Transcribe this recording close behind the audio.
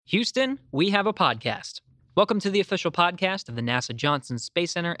Houston, we have a podcast. Welcome to the official podcast of the NASA Johnson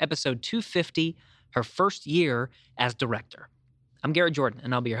Space Center, episode 250, her first year as director. I'm Garrett Jordan,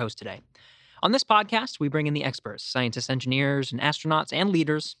 and I'll be your host today. On this podcast, we bring in the experts, scientists, engineers, and astronauts, and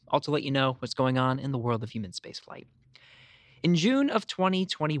leaders, all to let you know what's going on in the world of human spaceflight. In June of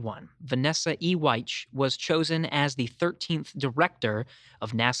 2021, Vanessa Wyche was chosen as the 13th director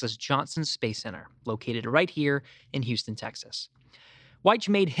of NASA's Johnson Space Center, located right here in Houston, Texas. Wyche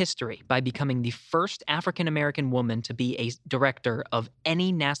made history by becoming the first African-American woman to be a director of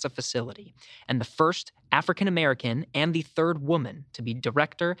any NASA facility, and the first African-American and the third woman to be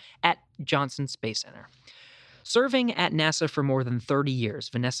director at Johnson Space Center. Serving at NASA for more than 30 years,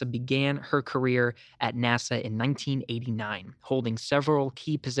 Vanessa began her career at NASA in 1989, holding several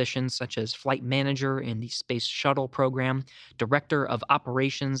key positions such as flight manager in the Space Shuttle program, director of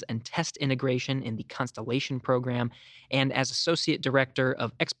operations and test integration in the Constellation program, and as associate director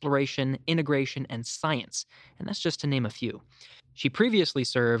of exploration, integration, and science, and that's just to name a few. She previously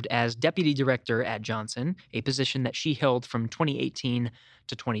served as deputy director at Johnson, a position that she held from 2018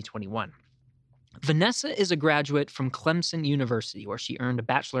 to 2021. Vanessa is a graduate from Clemson University, where she earned a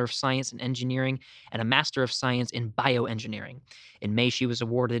Bachelor of Science in Engineering and a Master of Science in Bioengineering. In May, she was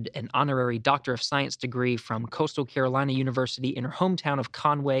awarded an honorary Doctor of Science degree from Coastal Carolina University in her hometown of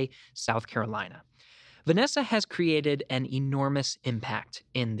Conway, South Carolina. Vanessa has created an enormous impact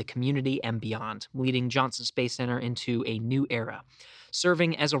in the community and beyond, leading Johnson Space Center into a new era.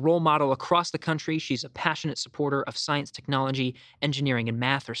 Serving as a role model across the country, she's a passionate supporter of science, technology, engineering, and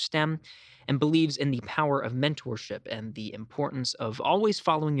math, or STEM, and believes in the power of mentorship and the importance of always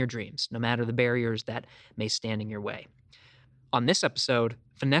following your dreams, no matter the barriers that may stand in your way. On this episode,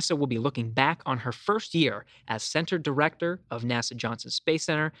 Vanessa will be looking back on her first year as Center Director of NASA Johnson Space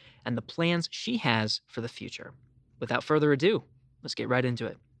Center and the plans she has for the future. Without further ado, let's get right into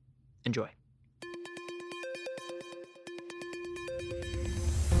it. Enjoy.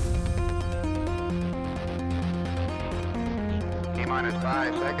 T-minus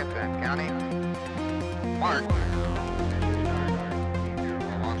 5 seconds and counting. Mark.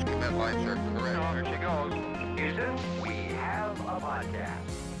 Launch commit lights are correct. Here she goes. Houston, we have a podcast.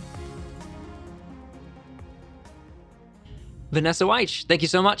 Vanessa Wyche, thank you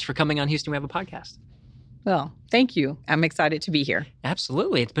so much for coming on Houston, we have a podcast. Well, thank you. I'm excited to be here.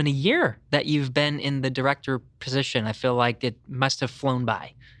 Absolutely. It's been a year that you've been in the director position. I feel like it must have flown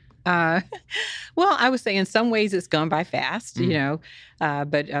by. Well, I would say in some ways it's gone by fast,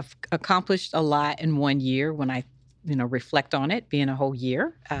 but I've accomplished a lot in 1 year when I, reflect on it being a whole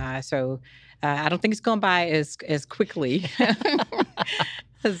year. So I don't think it's gone by as quickly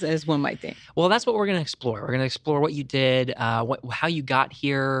as one might think. Well, that's what we're going to explore. We're going to explore what you did, how you got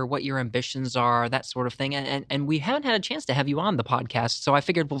here, what your ambitions are, that sort of thing. And we haven't had a chance to have you on the podcast, so I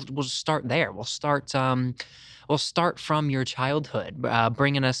figured we'll start there. We'll start from your childhood,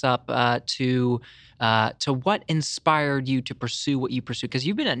 bringing us up to what inspired you to pursue what you pursue. Because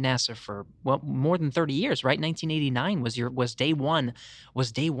you've been at NASA for more than 30 years, right? 1989 was day one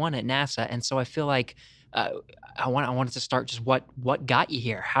at NASA, and so I feel like I wanted to start just what got you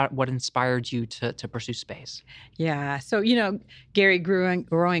here, what inspired you to pursue space. Yeah, so Gary,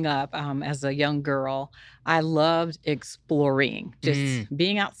 growing up as a young girl, I loved exploring, just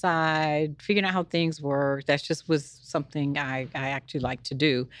being outside, figuring out how things work. That just was something I actually liked to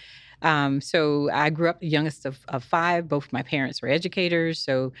do. So I grew up the youngest of five. Both my parents were educators,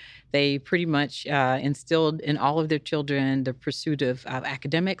 so they pretty much instilled in all of their children the pursuit of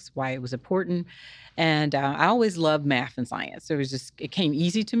academics, why it was important. And I always loved math and science. So it came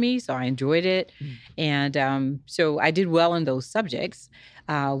easy to me, so I enjoyed it. And so I did well in those subjects.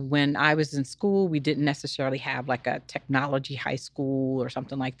 When I was in school, we didn't necessarily have like a technology high school or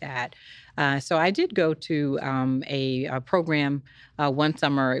something like that. So I did go to a program one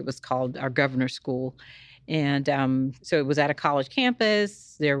summer. It was called our governor's school. And so it was at a college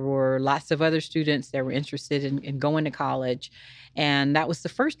campus. There were lots of other students that were interested in going to college. And that was the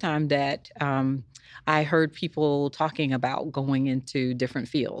first time that I heard people talking about going into different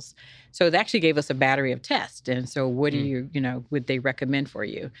fields. So they actually gave us a battery of tests. And so what would they recommend for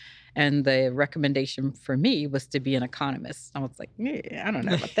you? And the recommendation for me was to be an economist. I was like, I don't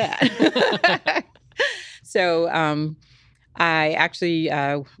know about that. So I actually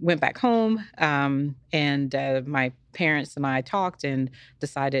went back home and my parents and I talked and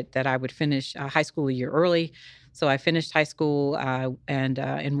decided that I would finish high school a year early. So I finished high school and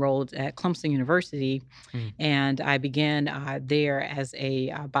enrolled at Clemson University, and I began there as a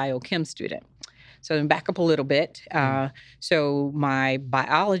biochem student. So then back up a little bit. So my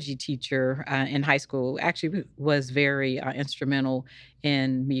biology teacher in high school actually was very instrumental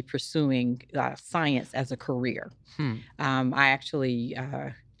in me pursuing science as a career. I actually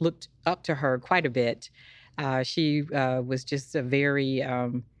looked up to her quite a bit. She was just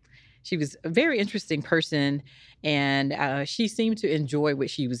she was a very interesting person, and she seemed to enjoy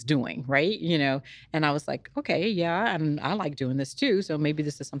what she was doing, right? And I was like, okay, yeah, and I like doing this too, so maybe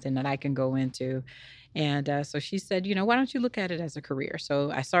this is something that I can go into. And so she said, why don't you look at it as a career?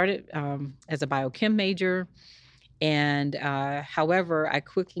 So I started as a biochem major. And however, I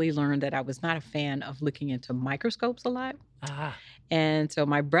quickly learned that I was not a fan of looking into microscopes a lot. And so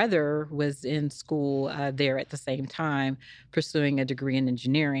my brother was in school there at the same time, pursuing a degree in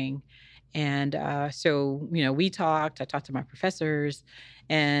engineering. And so, we talked. I talked to my professors.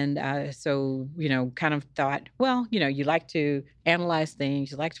 And so, kind of thought, well, you like to analyze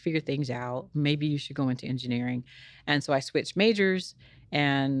things, you like to figure things out. Maybe you should go into engineering. And so I switched majors,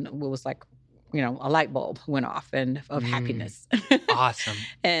 and it was like, a light bulb went off and of happiness. Awesome.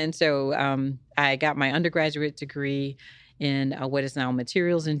 And so I got my undergraduate degree in what is now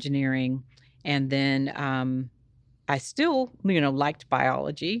materials engineering. And then I still, liked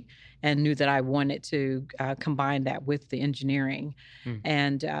biology and knew that I wanted to combine that with the engineering.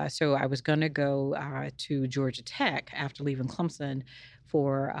 And so I was going to go to Georgia Tech after leaving Clemson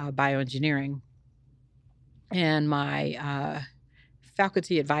for bioengineering. And my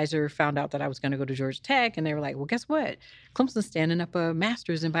faculty advisor found out that I was going to go to Georgia Tech, and they were like, well, guess what? Clemson's standing up a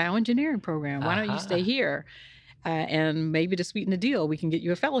master's in bioengineering program. Why don't you stay here? And maybe to sweeten the deal, we can get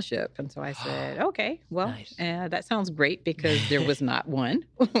you a fellowship. And so I said, okay, well, Nice. That sounds great, because there was not one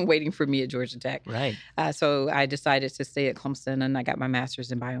waiting for me at Georgia Tech. Right. So I decided to stay at Clemson, and I got my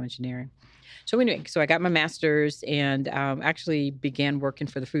master's in bioengineering. So anyway, I got my master's and actually began working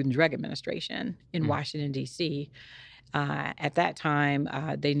for the Food and Drug Administration in Washington, D.C. At that time,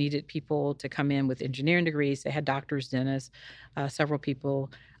 they needed people to come in with engineering degrees. They had doctors, dentists, several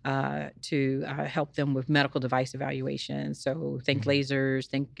people to help them with medical device evaluation. So think lasers,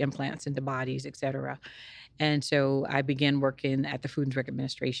 think implants into bodies, et cetera. And so I began working at the Food and Drug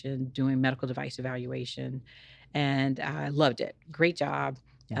Administration doing medical device evaluation, and I loved it. Great job.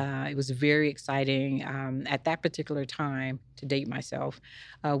 It was very exciting. At that particular time, to date myself,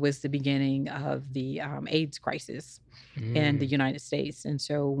 was the beginning of the AIDS crisis in the United States. And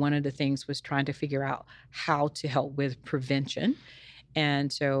so one of the things was trying to figure out how to help with prevention.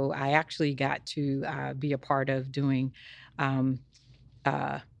 And so I actually got to be a part of doing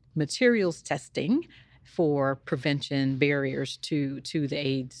materials testing for prevention barriers to the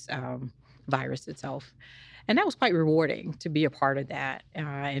AIDS virus itself. And that was quite rewarding to be a part of that.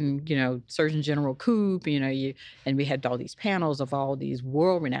 And, Surgeon General Koop, and we had all these panels of all these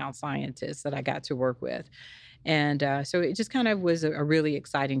world-renowned scientists that I got to work with. And so it just kind of was a really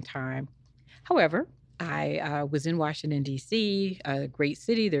exciting time. However, I was in Washington, D.C., a great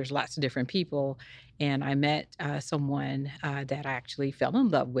city. There's lots of different people. And I met someone that I actually fell in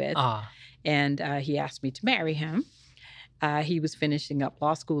love with. And he asked me to marry him. He was finishing up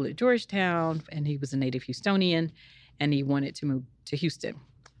law school at Georgetown, and he was a native Houstonian, and he wanted to move to Houston.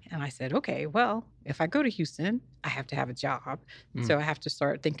 And I said, okay, well, if I go to Houston, I have to have a job. So I have to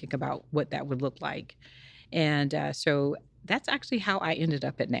start thinking about what that would look like. And so that's actually how I ended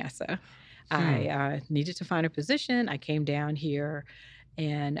up at NASA. I needed to find a position. I came down here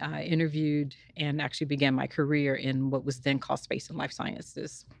and interviewed and actually began my career in what was then called Space and Life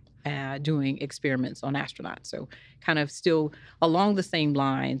Sciences, doing experiments on astronauts. So kind of still along the same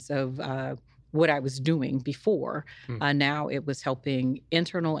lines of what I was doing before. Now it was helping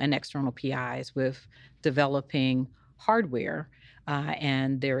internal and external PIs with developing hardware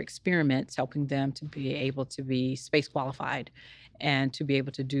and their experiments, helping them to be able to be space qualified and to be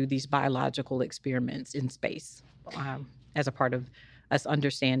able to do these biological experiments in space as a part of us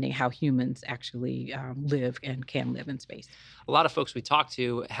understanding how humans actually live and can live in space. A lot of folks we talk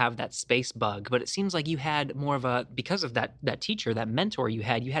to have that space bug, but it seems like you had more of because of that teacher, that mentor you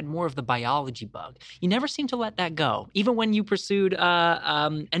had more of the biology bug. You never seem to let that go. Even when you pursued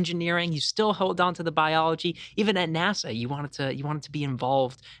engineering, you still held on to the biology. Even at NASA, you wanted to be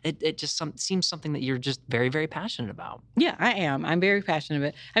involved. It just seems something that you're just very, very passionate about. Yeah, I am. I'm very passionate about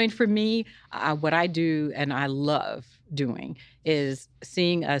it. I mean, for me, what I do and I love doing is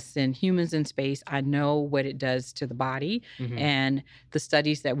seeing us in humans in space. I know what it does to the body, and the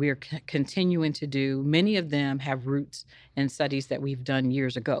studies that we are continuing to do, many of them have roots in studies that we've done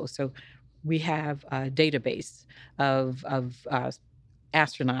years ago. So we have a database of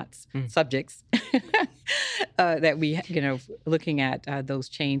astronauts, subjects that we, looking at those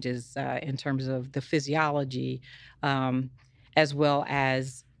changes in terms of the physiology, as well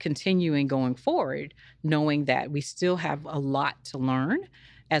as continuing going forward, knowing that we still have a lot to learn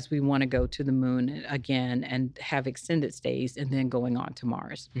as we want to go to the moon again and have extended stays and then going on to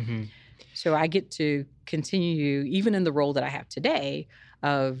Mars. Mm-hmm. So I get to continue, even in the role that I have today,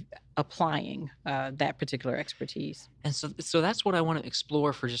 of applying that particular expertise. And so that's what I want to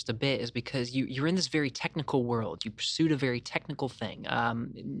explore for just a bit, is because you're in this very technical world. You pursued a very technical thing,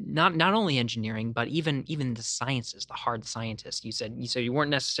 not only engineering, but even the sciences, the hard scientists. You said you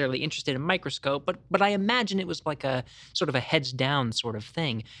weren't necessarily interested in microscope, but I imagine it was like a sort of a heads down sort of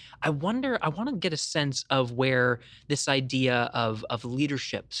thing. I want to get a sense of where this idea of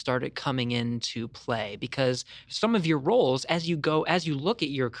leadership started coming into play, because some of your roles, as you look at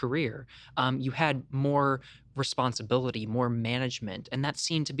your career, you had more responsibility, more management, and that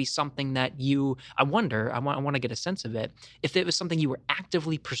seemed to be something that I want to get a sense of it, if it was something you were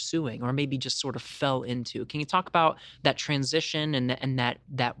actively pursuing or maybe just sort of fell into. Can you talk about that transition and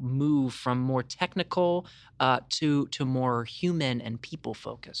that move from more technical to more human and people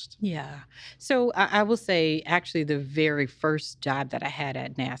focused? Yeah. So I will say, actually, the very first job that I had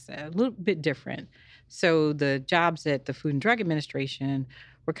at NASA, a little bit different. So the jobs at the Food and Drug Administration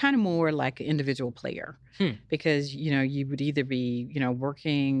were kind of more like an individual player, because, you would either be,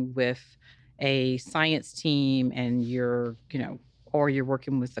 working with a science team and or you're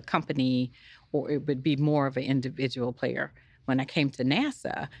working with a company, or it would be more of an individual player. When I came to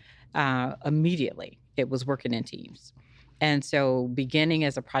NASA, immediately it was working in teams. And so beginning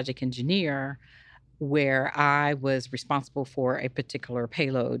as a project engineer, where I was responsible for a particular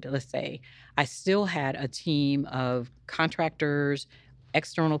payload, let's say, I still had a team of contractors,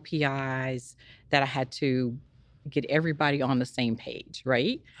 external PIs that I had to get everybody on the same page,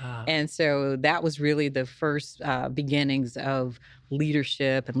 right? And so that was really the first beginnings of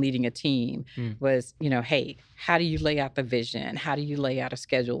leadership and leading a team was, hey, how do you lay out the vision? How do you lay out a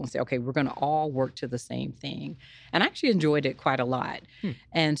schedule and say, okay, we're going to all work to the same thing? And I actually enjoyed it quite a lot.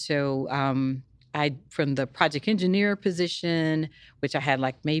 And so from the project engineer position, which I had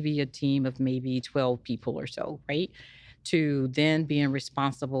like maybe a team of maybe 12 people or so, right? To then being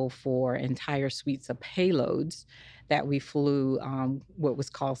responsible for entire suites of payloads that we flew, what was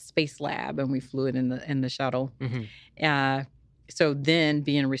called Space Lab, and we flew it in the shuttle. So then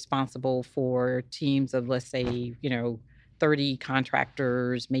being responsible for teams of, let's say, 30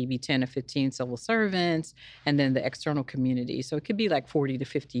 contractors, maybe 10 or 15 civil servants, and then the external community. So it could be like 40 to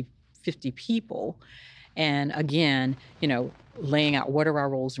 50 people. And again, laying out what are our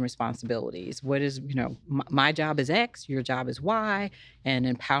roles and responsibilities. What is, my job is X, your job is Y, and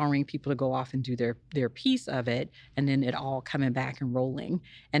empowering people to go off and do their piece of it, and then it all coming back and rolling,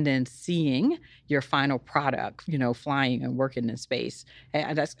 and then seeing your final product, flying and working in space.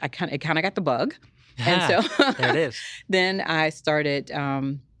 And I kind of got the bug. And so there it is. Then I started,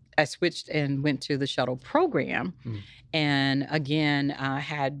 I switched and went to the shuttle program. And again, I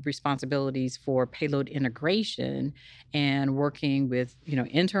had responsibilities for payload integration and working with,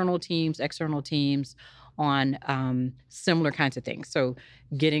 internal teams, external teams on similar kinds of things. So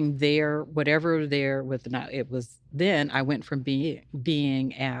getting there, whatever there with, it was then I went from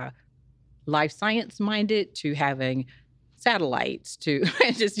being life science minded to having satellites to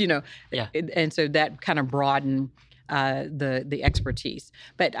just, and so that kind of broadened the expertise.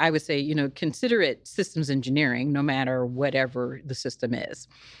 But I would say, consider it systems engineering, no matter whatever the system is.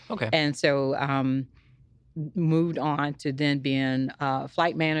 Okay. And so moved on to then being a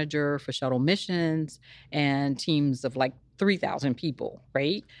flight manager for shuttle missions and teams of like 3,000 people,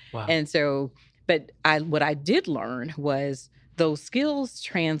 right? Wow. And so, but what I did learn was those skills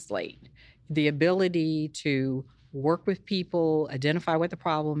translate. The ability to work with people, identify what the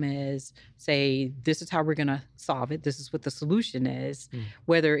problem is, say, this is how we're going to solve it. This is what the solution is.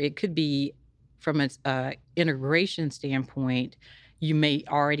 Whether it could be from an integration standpoint, you may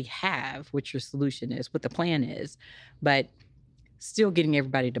already have what your solution is, what the plan is, but still getting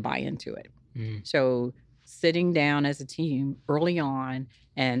everybody to buy into it. So sitting down as a team early on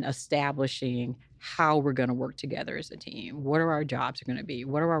and establishing how we're going to work together as a team. What are our jobs going to be?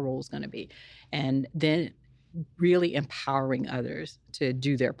 What are our roles going to be? And then really empowering others to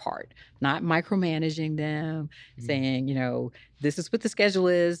do their part, not micromanaging them, saying, this is what the schedule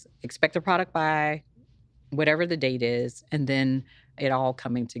is, expect the product by whatever the date is, and then it all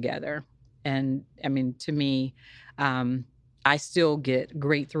coming together. And I mean, to me, I still get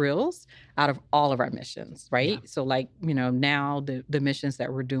great thrills out of all of our missions, right? Yeah. So like, now the missions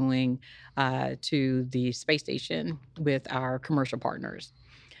that we're doing to the space station with our commercial partners.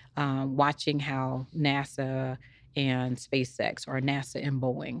 watching how NASA and SpaceX, or NASA and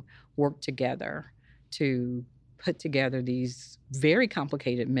Boeing, work together to put together these very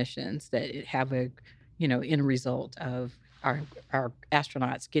complicated missions that have a, end result of our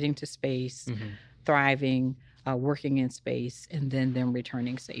astronauts getting to space, thriving, working in space, and then them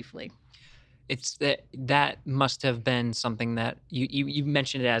returning safely. It's that must have been something that you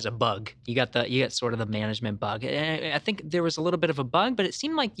mentioned it as a bug. You got sort of the management bug. And I think there was a little bit of a bug, but it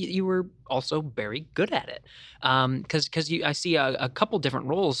seemed like you were also very good at it. Because I see a couple different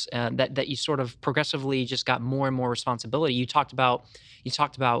roles that you sort of progressively just got more and more responsibility. You talked about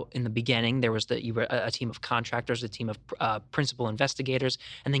in the beginning there was you were a team of contractors, a team of principal investigators,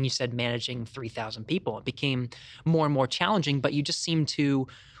 and then you said managing 3,000 people. It became more and more challenging, but you just seemed to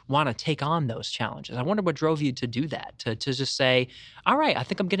want to take on those challenges. I wonder what drove you to do that, to just say, all right, I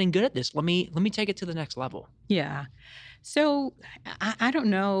think I'm getting good at this. Let me take it to the next level. Yeah. So I don't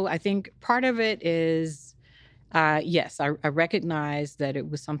know. I think part of it is, yes, I recognize that it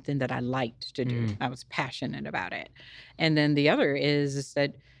was something that I liked to do. I was passionate about it. And then the other is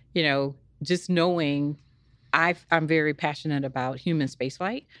that, just knowing I'm very passionate about human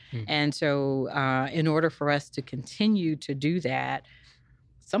spaceflight. And so in order for us to continue to do that,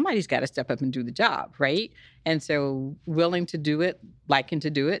 somebody's got to step up and do the job, right? And so willing to do it, liking to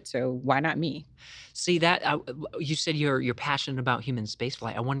do it, so why not me? See that you said you're passionate about human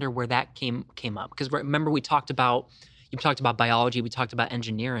spaceflight. I wonder where that came up, because remember you talked about biology, we talked about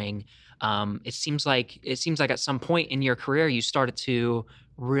engineering. It seems like at some point in your career you started to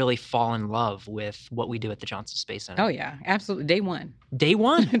really fall in love with what we do at the Johnson Space Center. Oh yeah, absolutely. Day one. Wow.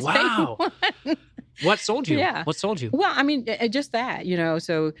 Day one. What sold you? Yeah. What sold you? Well, I mean, just that,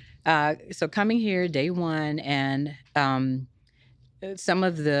 so coming here day one, and some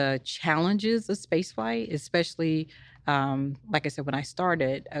of the challenges of spaceflight, especially, like I said, when I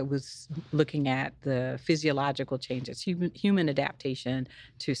started, I was looking at the physiological changes, human adaptation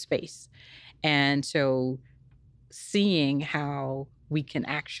to space. And so seeing how we can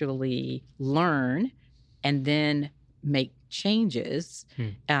actually learn and then make changes,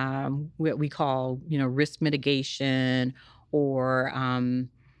 what we call, risk mitigation, or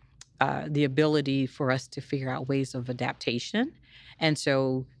the ability for us to figure out ways of adaptation. And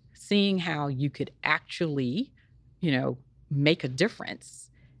so seeing how you could actually, make a difference,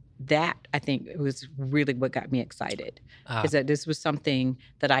 that I think was really what got me excited, is that this was something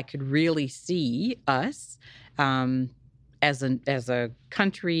that I could really see us as a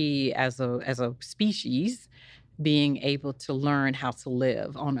country, as a species, being able to learn how to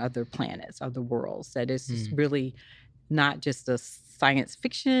live on other planets, other worlds. That is really not just a science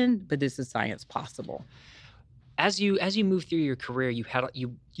fiction, but this is science possible. As you move through your career,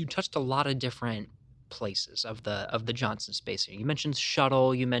 you touched a lot of different places of the Johnson Space Center. You mentioned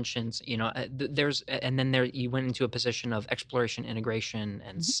shuttle. You mentioned you went into a position of exploration, integration,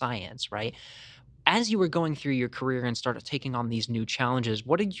 and science, right? As you were going through your career and started taking on these new challenges,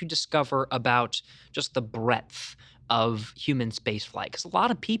 what did you discover about just the breadth of human spaceflight? Because a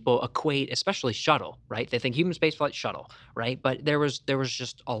lot of people equate, especially shuttle, right? They think human spaceflight, shuttle, right? But there was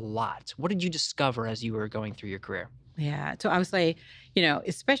just a lot. What did you discover as you were going through your career? Yeah. So I would say,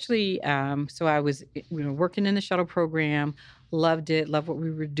 especially, so I was, working in the shuttle program, loved it, loved what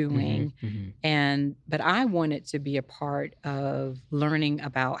we were doing. But I wanted to be a part of learning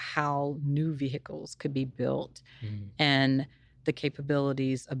about how new vehicles could be built and the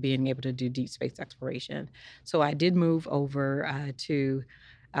capabilities of being able to do deep space exploration. So I did move over to,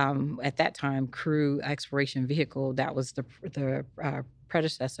 at that time, Crew Exploration Vehicle. That was the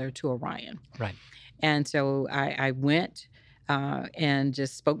predecessor to Orion. Right. And so I went and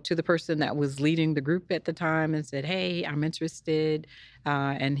just spoke to the person that was leading the group at the time and said, hey, I'm interested.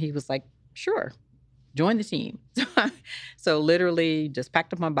 And he was like, sure, join the team. So literally just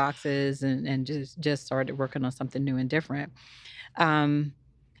packed up my boxes and just started working on something new and different.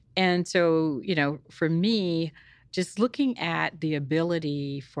 And so, for me, just looking at the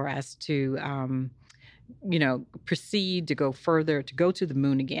ability for us to, proceed to go further, to go to the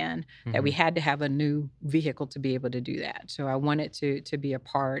moon again, that we had to have a new vehicle to be able to do that. So I wanted to be a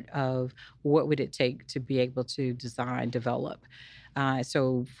part of what would it take to be able to design, develop.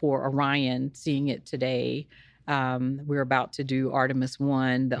 So for Orion, seeing it today, we're about to do Artemis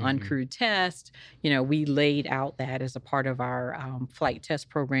 1, the uncrewed test. We laid out that as a part of our flight test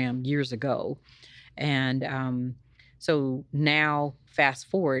program years ago. And so now, fast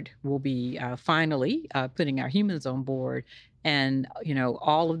forward, we'll be finally putting our humans on board, and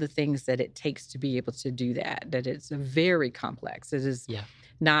all of the things that it takes to be able to do that. That it's very complex. It is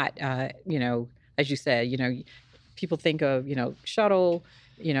not, as you said, people think of shuttle.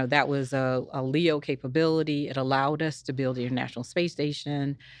 That was a LEO capability. It allowed us to build the International Space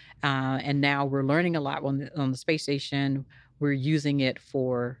Station. And now we're learning a lot on the space station. We're using it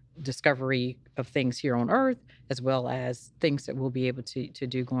for discovery of things here on Earth, as well as things that we'll be able to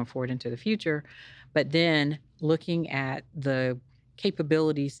do going forward into the future. But then looking at the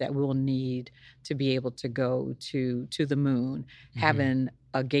capabilities that we'll need to be able to go to the moon, having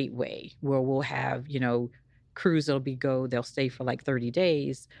a gateway where we'll have, crews they'll stay for like 30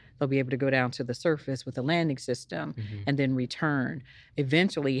 days. They'll be able to go down to the surface with a landing system and then return,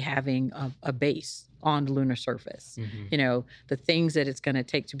 eventually having a base on the lunar surface. The things that it's going to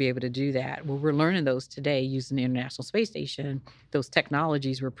take to be able to do that. Well, we're learning those today using the International Space Station. Those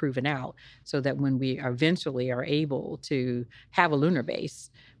technologies were proven out so that when we eventually are able to have a lunar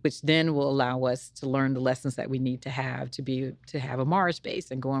base, which then will allow us to learn the lessons that we need to have a Mars base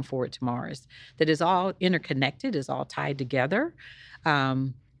and going forward to Mars. That is all interconnected, is all tied together.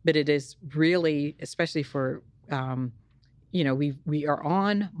 But it is really, especially for, we are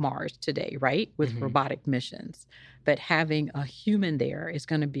on Mars today, right, with robotic missions. But having a human there is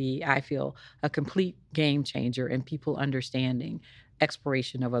going to be, I feel, a complete game changer in people understanding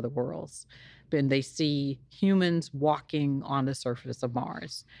exploration of other worlds. When they see humans walking on the surface of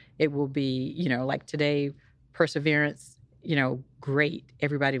Mars, it will be, like today, Perseverance, great.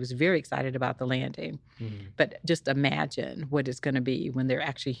 Everybody was very excited about the landing. But just imagine what it's going to be when they're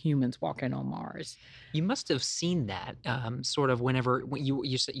actually humans walking on Mars. You must have seen that sort of when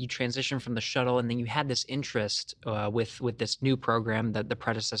you said you transitioned from the shuttle, and then you had this interest with this new program, the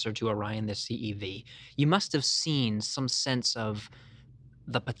predecessor to Orion, the CEV. You must have seen some sense of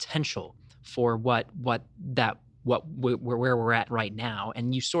the potential for where we're at right now,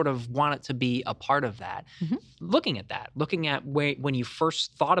 and you sort of want it to be a part of that. Looking at when you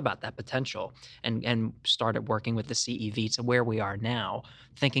first thought about that potential and started working with the CEV to where we are now,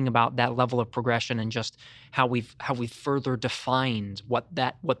 thinking about that level of progression and just how we've further defined what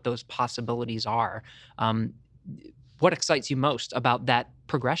those possibilities are. What excites you most about that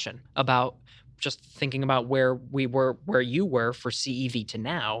progression? About just thinking about where you were for CEV to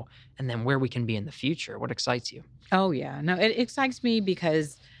now, and then where we can be in the future. What excites you? Oh, yeah. No, it excites me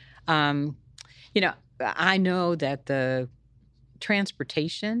because, I know that the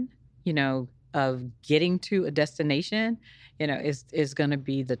transportation, of getting to a destination, is going to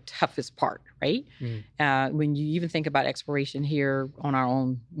be the toughest part, right? When you even think about exploration here on our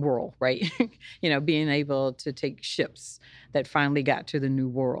own world, right? Being able to take ships that finally got to the new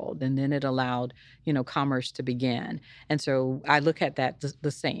world, and then it allowed, commerce to begin. And so I look at that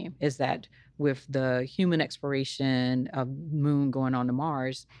the same, is that with the human exploration of moon going on to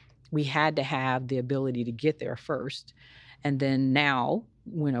Mars, we had to have the ability to get there first. And then now,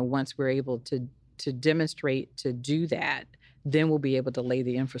 once we're able to demonstrate to do that, then we'll be able to lay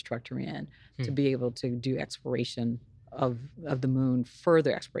the infrastructure in to be able to do exploration of the moon,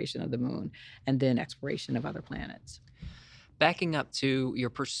 further exploration of the moon, and then exploration of other planets. Backing up to your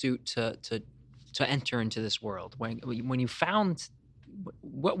pursuit to enter into this world, when you found,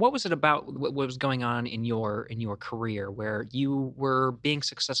 what was it about what was going on in your career where you were being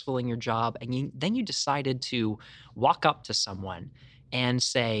successful in your job, and then you decided to walk up to someone and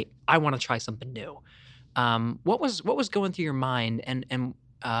say, I want to try something new? What was going through your mind, and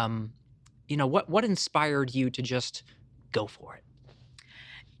what inspired you to just go for it?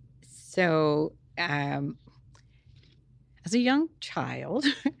 So, as a young child,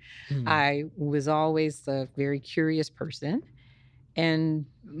 I was always a very curious person, and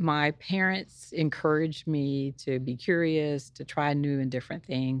my parents encouraged me to be curious, to try new and different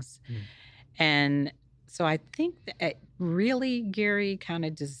things. And so I think that really, Gary, kind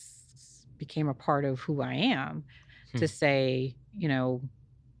of just became a part of who I am, to say,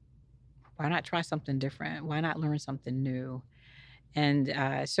 why not try something different? Why not learn something new?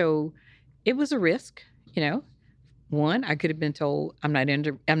 And so it was a risk, One, I could have been told I'm not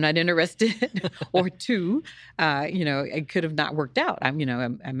interested, or two, it could have not worked out. I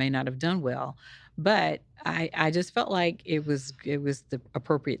may not have done well, but I just felt like it was the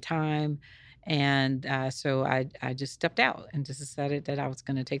appropriate time, and so I just stepped out and just decided that I was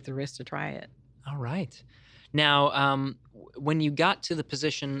going to take the risk to try it. All right. Now, when you got to the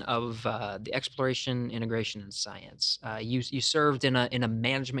position of the exploration, integration, and science, you served in a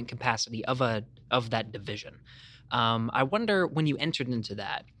management capacity of that division. I wonder, when you entered into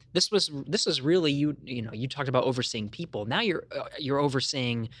that, this is really you talked about overseeing people. Now you're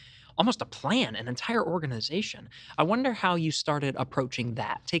overseeing almost a plan, an entire organization. I wonder how you started approaching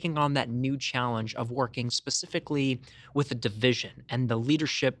that, taking on that new challenge of working specifically with a division and the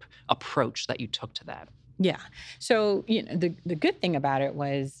leadership approach that you took to that. Yeah. So, the good thing about it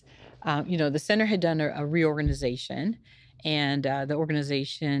was, the center had done a reorganization, and the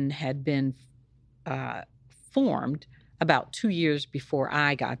organization had been uh, formed about 2 years before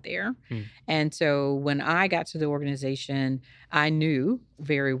I got there. Hmm. And so when I got to the organization, I knew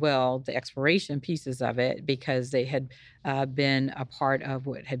very well the exploration pieces of it because they had been a part of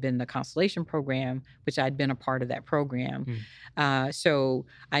what had been the Constellation program, which I'd been a part of that program. So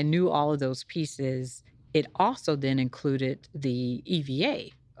I knew all of those pieces. It also then included the EVA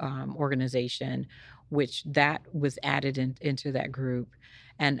organization, which that was added into that group.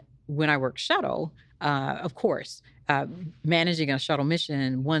 And when I worked shuttle, of course, managing a shuttle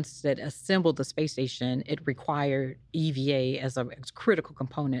mission, once that assembled the space station, it required EVA as a critical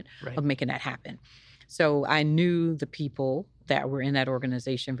component Right. of making that happen. So I knew the people that were in that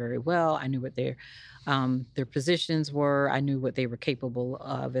organization very well. I knew what their positions were. I knew what they were capable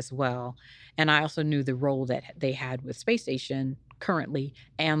of as well. And I also knew the role that they had with space station currently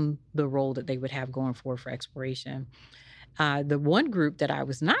and the role that they would have going forward for exploration. The one group that I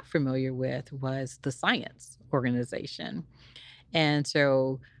was not familiar with was the science organization. And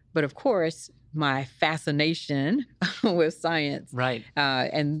so, but of course, my fascination with science. Right.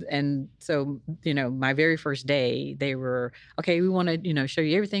 And so, my very first day, they were, okay, we want to, show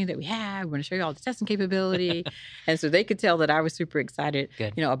you everything that we have. We want to show you all the testing capability. And so they could tell that I was super excited,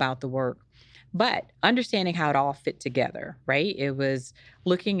 Good. about the work. But understanding how it all fit together, right? It was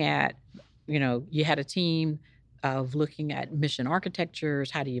looking at, you had a team of looking at mission architectures,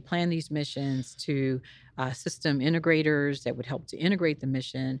 how do you plan these missions, to system integrators that would help to integrate the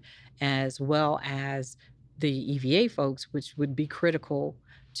mission, as well as the EVA folks, which would be critical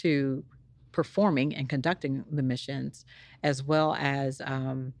to performing and conducting the missions, as well as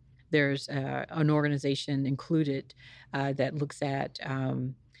there's an organization included that looks at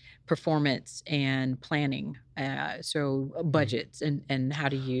performance and planning, so budgets and how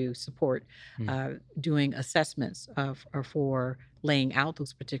do you support doing assessments for laying out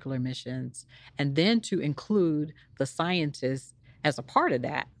those particular missions, and then to include the scientists as a part of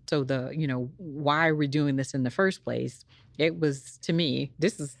that. So why we're doing this in the first place, it was, to me,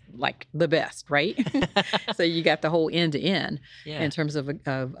 this is like the best, right? So you got the whole end to end in terms of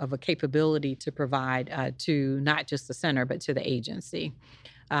a capability to provide to not just the center, but to the agency.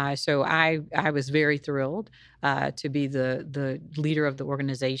 So I was very thrilled to be the leader of the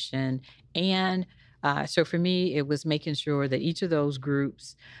organization. And so for me, it was making sure that each of those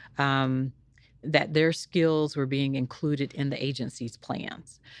groups, that their skills were being included in the agency's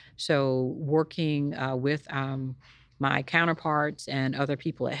plans. So working with my counterparts and other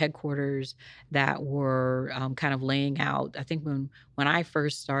people at headquarters that were kind of laying out. I think when I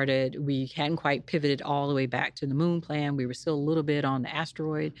first started, we hadn't quite pivoted all the way back to the moon plan. We were still a little bit on the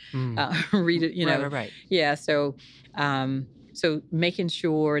asteroid. Right. Yeah. So so making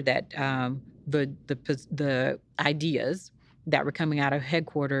sure that the ideas that were coming out of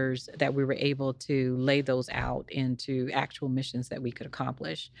headquarters, that we were able to lay those out into actual missions that we could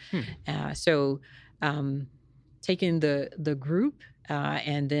accomplish. So taking the group,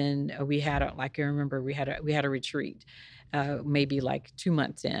 and then we had we had a retreat, maybe like 2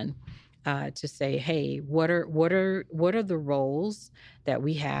 months in, to say, hey, what are the roles that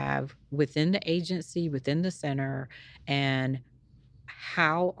we have within the agency, within the center, and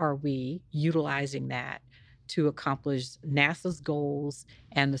how are we utilizing that to accomplish NASA's goals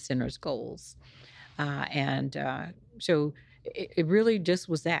and the center's goals? So it really just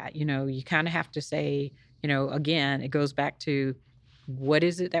was that, you kind of have to say, again, it goes back to what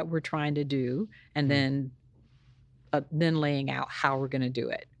is it that we're trying to do, and then laying out how we're going to do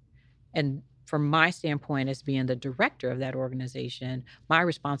it. And from my standpoint, as being the director of that organization, my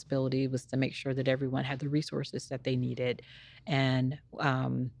responsibility was to make sure that everyone had the resources that they needed, and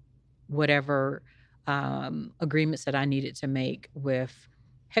whatever agreements that I needed to make with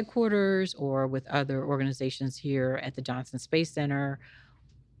headquarters or with other organizations here at the Johnson Space Center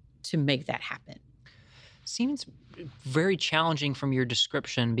to make that happen. Seems very challenging from your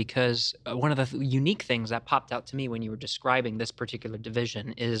description, because one of the unique things that popped out to me when you were describing this particular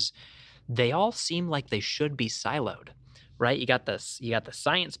division is they all seem like they should be siloed, right? You got the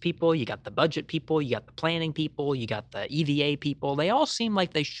science people, you got the budget people, you got the planning people, you got the EVA people. They all seem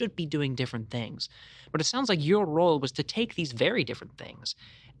like they should be doing different things. But it sounds like your role was to take these very different things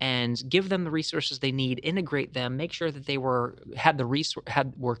and give them the resources they need, integrate them, make sure that they were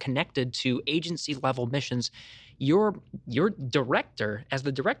connected to agency level missions. Your director, as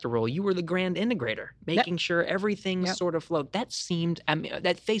the director role, you were the grand integrator, making sure everything sort of flowed. That seemed,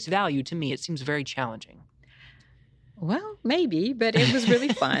 at face value to me, it seems very challenging. Well, maybe, but it was really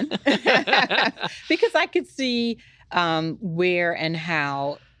fun because I could see where and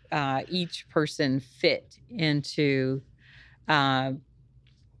how each person fit into uh,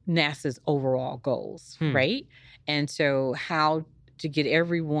 NASA's overall goals, right? And so how to get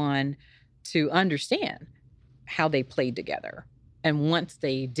everyone to understand how they played together. And once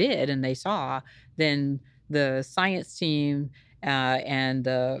they did and they saw, then the science team and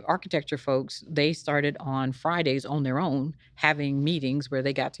the architecture folks, they started on Fridays on their own having meetings where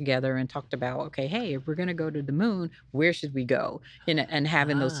they got together and talked about, okay, hey, if we're going to go to the moon, where should we go? And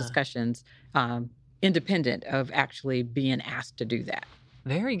having those discussions independent of actually being asked to do that.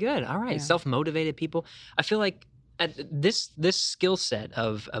 Very good. All right. Yeah. Self-motivated people. I feel like this skill set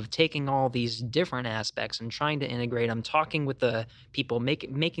of taking all these different aspects and trying to integrate them, talking with the people,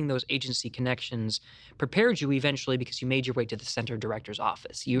 making those agency connections, prepared you eventually because you made your way to the center director's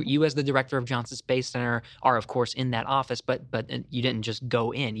office. You as the director of Johnson Space Center are of course in that office, but you didn't just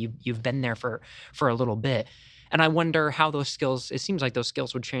go in. You've been there for a little bit. And I wonder how those skills, it seems like those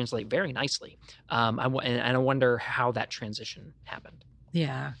skills would translate very nicely. And I wonder how that transition happened.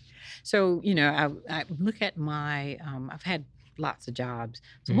 Yeah. So, I look at my, I've had lots of jobs.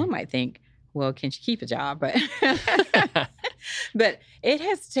 So one might think, well, can she keep a job? But, but it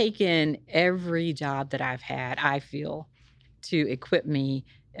has taken every job that I've had, I feel, to equip me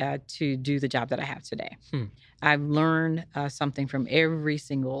to do the job that I have today. I've learned something from every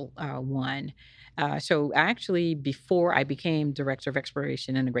single one. So actually, before I became Director of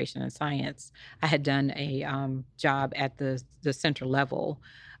Exploration, Integration, and Science, I had done a job at the center level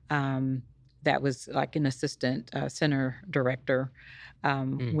that was like an assistant center director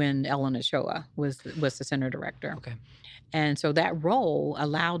when Ellen Ochoa was the center director. Okay. And so that role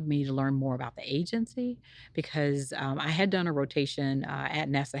allowed me to learn more about the agency because I had done a rotation at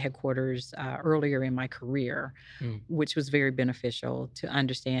NASA headquarters earlier in my career, which was very beneficial to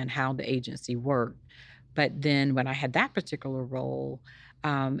understand how the agency worked. But then when I had that particular role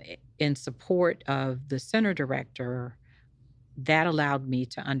in support of the center director, that allowed me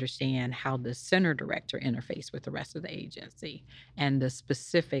to understand how the center director interfaced with the rest of the agency and the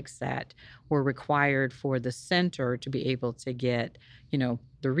specifics that were required for the center to be able to get,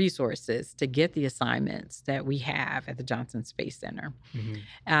 the resources to get the assignments that we have at the Johnson Space Center.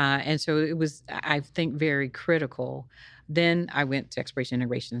 And so it was, I think, very critical. Then I went to Exploration,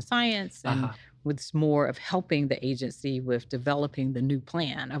 Integration, and Science and was more of helping the agency with developing the new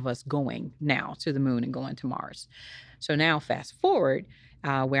plan of us going now to the moon and going to Mars. So now fast forward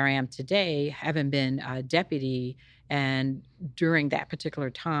where I am today, having been a deputy and during that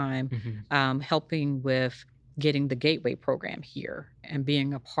particular time, helping with getting the Gateway program here and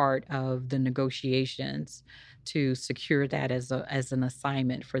being a part of the negotiations to secure that as an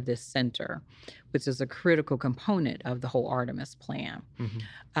assignment for this center, which is a critical component of the whole Artemis plan.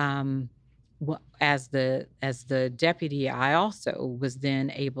 As the deputy, I also was then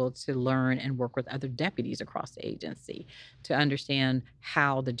able to learn and work with other deputies across the agency to understand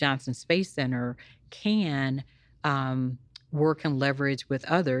how the Johnson Space Center can work and leverage with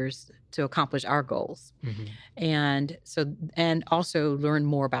others to accomplish our goals. And also learn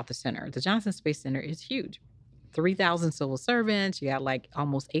more about the center. The Johnson Space Center is huge. 3,000 civil servants. You got like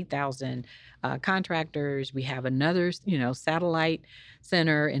almost 8,000 contractors. We have another, satellite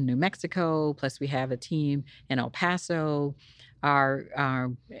center in New Mexico. Plus, we have a team in El Paso. Our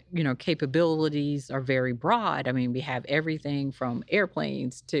capabilities are very broad. I mean, we have everything from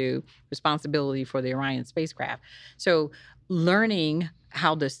airplanes to responsibility for the Orion spacecraft. So, learning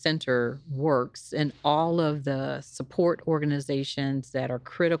how the center works and all of the support organizations that are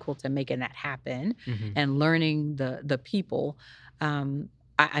critical to making that happen and learning the people,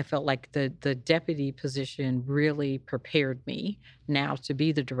 I felt like the deputy position really prepared me now to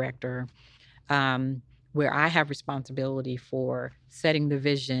be the director, where I have responsibility for setting the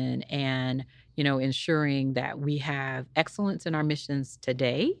vision and, ensuring that we have excellence in our missions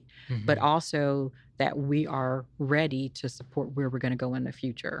today, but also that we are ready to support where we're going to go in the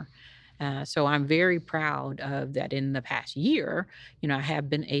future. So I'm very proud of that. In the past year, I have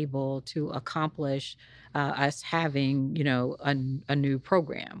been able to accomplish us having, a new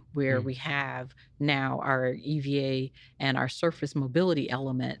program where we have now our EVA and our surface mobility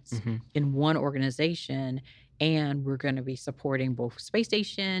elements in one organization. And we're going to be supporting both space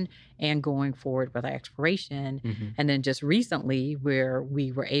station and going forward with our exploration. And then just recently, where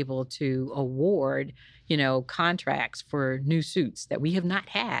we were able to award, contracts for new suits that we have not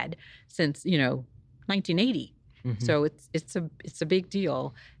had since, 1980. So it's a big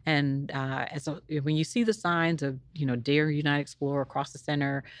deal. And when you see the signs of, Dare, Unite, Explore across the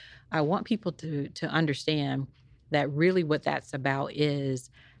center, I want people to understand that really what that's about is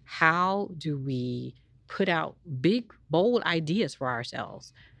how do we put out big, bold ideas for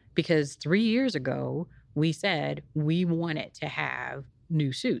ourselves? Because 3 years ago, we said we wanted to have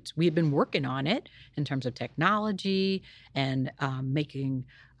new suits. We had been working on it in terms of technology and making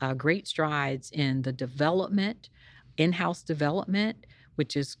great strides in the development, in-house development,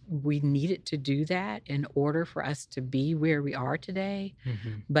 which is we needed to do that in order for us to be where we are today.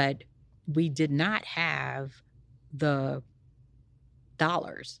 But we did not have the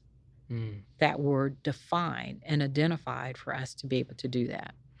dollars that were defined and identified for us to be able to do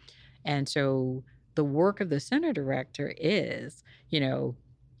that. And so the work of the center director is,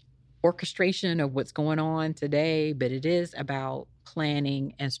 orchestration of what's going on today, but it is about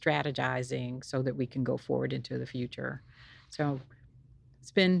planning and strategizing so that we can go forward into the future. So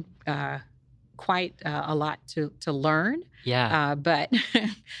it's been quite a lot to learn. Yeah. But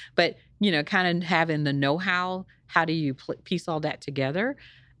kind of having the know-how, how do you piece all that together?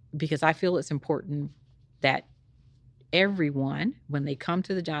 Because I feel it's important that everyone, when they come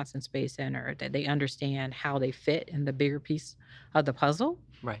to the Johnson Space Center, that they understand how they fit in the bigger piece of the puzzle.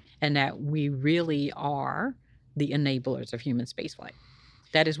 Right. And that we really are the enablers of human spaceflight.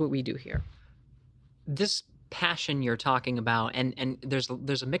 That is what we do here. This passion you're talking about, and there's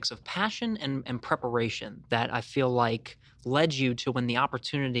a mix of passion and preparation that I feel like led you to when the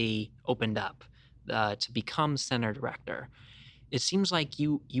opportunity opened up to become center director. It seems like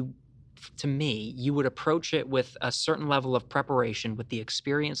you to me, you would approach it with a certain level of preparation, with the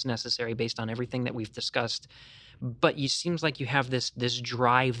experience necessary based on everything that we've discussed. But you seems like you have this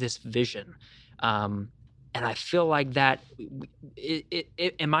drive, this vision. And I feel like that,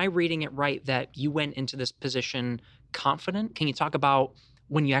 am I reading it right that you went into this position confident? Can you talk about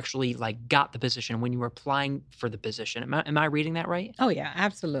when you actually got the position, when you were applying for the position? Am I reading that right? Oh yeah,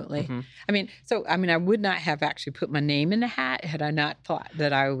 absolutely. I would not have actually put my name in the hat had I not thought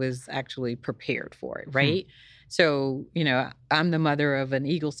that I was actually prepared for it, right? So, I'm the mother of an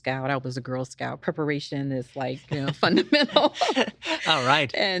Eagle Scout. I was a Girl Scout. Preparation is fundamental. All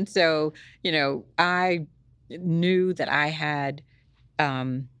right. And so, I knew that I had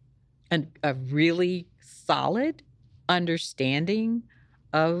a really solid understanding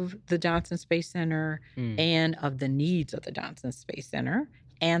of the Johnson Space Center and of the needs of the Johnson Space Center,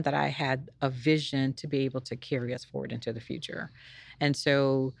 and that I had a vision to be able to carry us forward into the future. And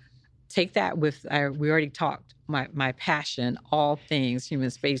so take that with, we already talked, my passion, all things human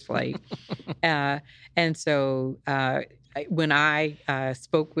spaceflight. And so when I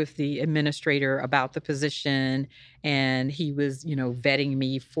spoke with the administrator about the position and he was, vetting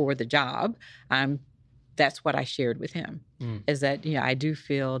me for the job, that's what I shared with him, is that, I do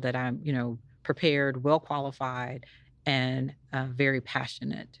feel that I'm, prepared, well qualified, and very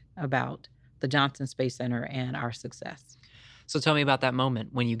passionate about the Johnson Space Center and our success. So tell me about that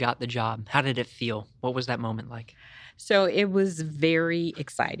moment when you got the job. How did it feel? What was that moment like? So it was very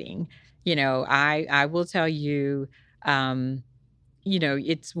exciting. I will tell you,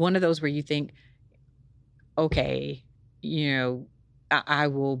 it's one of those where you think, okay, I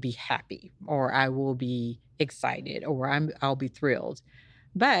will be happy, or I will be excited, or I'll be thrilled.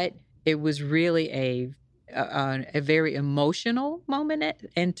 But it was really a very emotional moment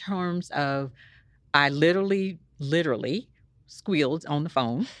in terms of I literally squealed on the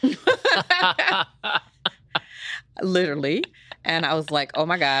phone. Literally. And I was like, oh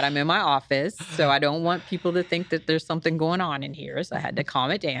my God, I'm in my office. So I don't want people to think that there's something going on in here. So I had to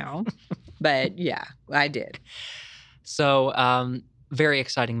calm it down. But yeah, I did. So, very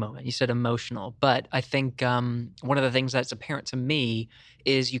exciting moment. You said emotional, but I think one of the things that's apparent to me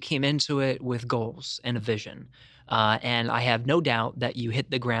is you came into it with goals and a vision. And I have no doubt that you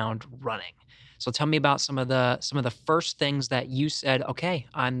hit the ground running. So tell me about some of the first things that you said, okay,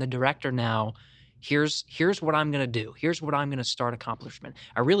 I'm the director now. Here's what I'm going to do. Here's what I'm going to start accomplishment.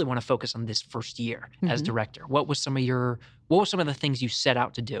 I really want to focus on this first year as director. What was some of the things you set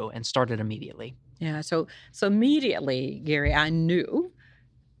out to do and started immediately? Yeah. So immediately, Gary, I knew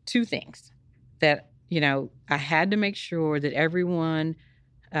two things that, I had to make sure that everyone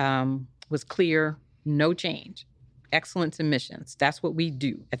was clear, no change, excellence in missions. That's what we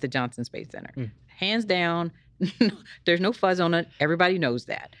do at the Johnson Space Center. Hands down, there's no fuzz on it. Everybody knows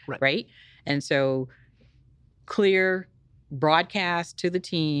that, right? And so clear broadcast to the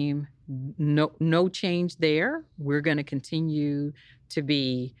team, no change there. We're going to continue to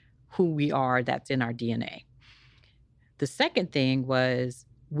be who we are. That's in our DNA. The second thing was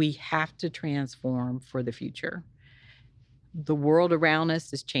we have to transform for the future. The world around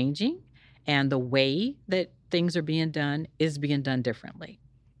us is changing, and the way that things are being done is being done differently.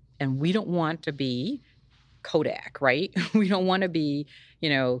 And we don't want to be Kodak, right? We don't want to be,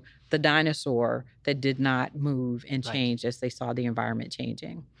 the dinosaur that did not move and Right. change as they saw the environment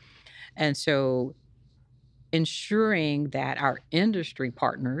changing. And so ensuring that our industry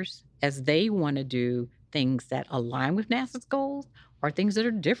partners, as they want to do things that align with NASA's goals or things that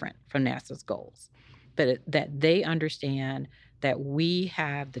are different from NASA's goals, but that they understand that we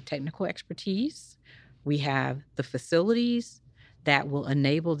have the technical expertise, we have the facilities that will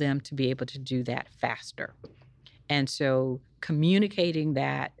enable them to be able to do that faster. And so communicating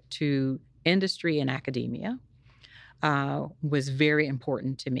that to industry and academia was very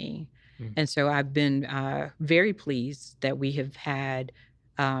important to me. And so I've been very pleased that we have had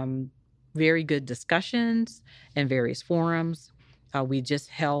very good discussions in various forums. We just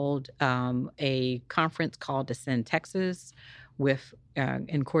held a conference called Ascend Texas with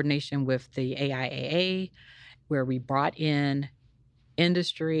in coordination with the AIAA, where we brought in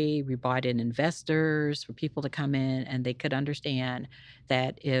industry, we brought in investors for people to come in, and they could understand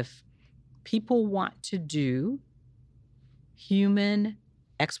that if people want to do human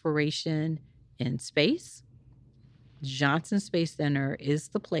exploration in space, Johnson Space Center is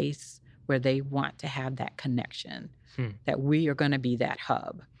the place where they want to have that connection, that we are going to be that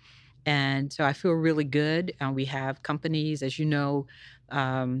hub. And so I feel really good. We have companies, as you know,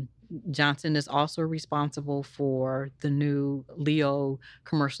 Johnson is also responsible for the new LEO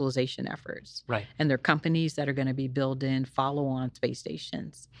commercialization efforts. Right. And they're companies that are going to be building follow-on space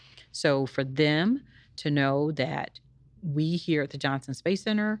stations. So for them to know that we here at the Johnson Space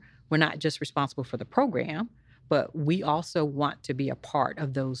Center, we're not just responsible for the program, but we also want to be a part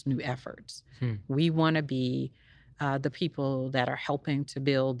of those new efforts. We want to be the people that are helping to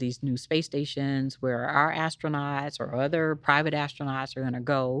build these new space stations where our astronauts or other private astronauts are going to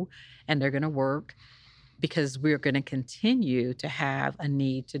go and they're going to work, because we're going to continue to have a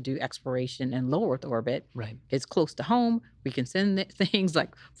need to do exploration in low Earth orbit. Right. It's close to home. We can send things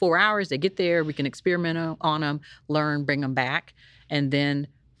like 4 hours. They get there. We can experiment on them, learn, bring them back, and then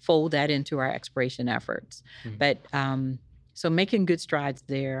fold that into our exploration efforts. But so making good strides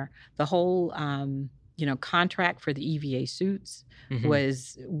there. The whole contract for the EVA suits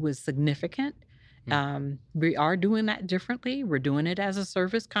was significant. We are doing that differently. We're doing it as a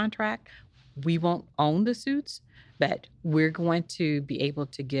service contract. We won't own the suits, but we're going to be able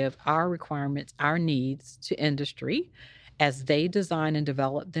to give our requirements, our needs to industry as they design and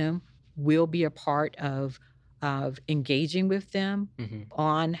develop them. We'll be a part of engaging with them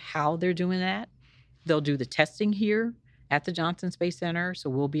on how they're doing that. They'll do the testing here at the Johnson Space Center, so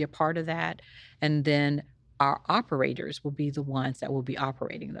we'll be a part of that. And then our operators will be the ones that will be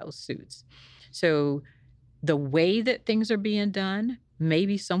operating those suits. So the way that things are being done may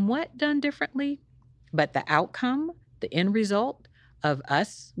be somewhat done differently, but the outcome, the end result of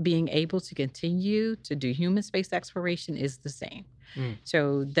us being able to continue to do human space exploration is the same.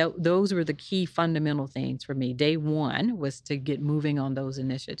 So those were the key fundamental things for me. Day one was to get moving on those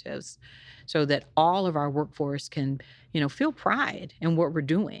initiatives so that all of our workforce can, feel pride in what we're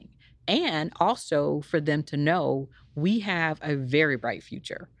doing. And also for them to know we have a very bright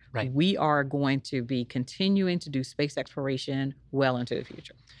future. Right. We are going to be continuing to do space exploration well into the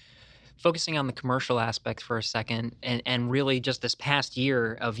future. Focusing on the commercial aspect for a second, and really just this past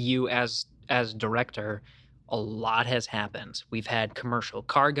year of you as director, a lot has happened. We've had commercial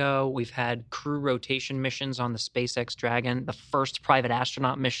cargo, we've had crew rotation missions on the SpaceX Dragon, the first private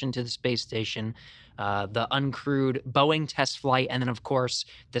astronaut mission to the space station, the uncrewed Boeing test flight, and then of course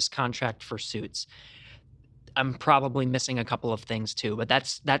this contract for suits. I'm probably missing a couple of things too, but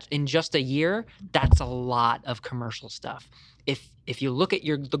that's in just a year, that's a lot of commercial stuff. If you look at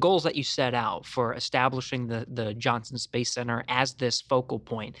the goals that you set out for establishing the Johnson Space Center as this focal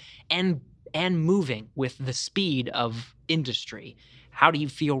point and moving with the speed of industry, how do you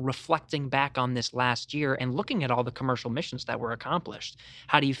feel reflecting back on this last year and looking at all the commercial missions that were accomplished?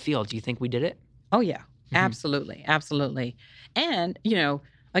 How do you feel? Do you think we did it? Oh, yeah, absolutely. Absolutely. And,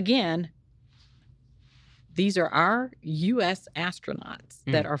 again, these are our U.S. astronauts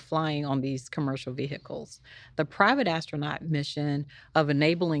that are flying on these commercial vehicles. The private astronaut mission of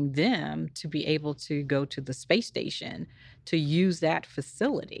enabling them to be able to go to the space station, to use that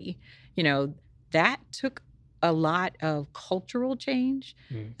facility, that took a lot of cultural change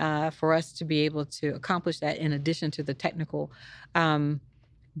for us to be able to accomplish that in addition to the technical.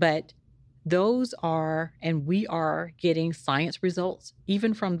 But those are, and we are getting science results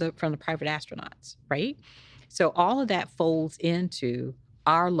even from the private astronauts, right? So all of that folds into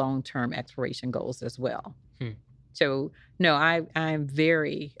our long-term exploration goals as well. So no, I'm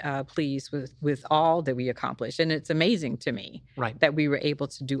very pleased with all that we accomplished, and it's amazing to me that we were able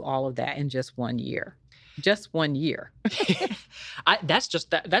to do all of that in just 1 year. just 1 year. That's just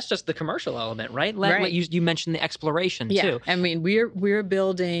the commercial element, right? Right. You mentioned the exploration too. I mean, we're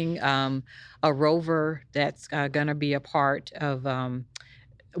building a rover that's going to be a part of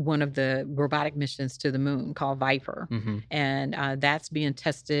one of the robotic missions to the moon called Viper, and that's being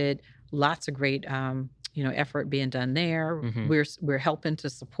tested. Lots of great effort being done there. We're helping to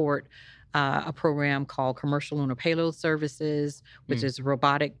support a program called Commercial Lunar Payload Services, which is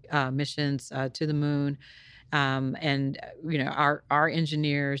robotic missions to the moon. And our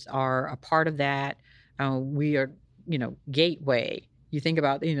engineers are a part of that. We are gateway. You think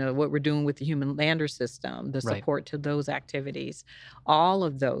about what we're doing with the human lander system, the support to those activities. All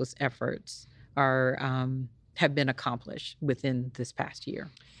of those efforts are have been accomplished within this past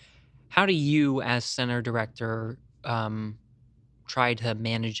year. How do you, as center director, try to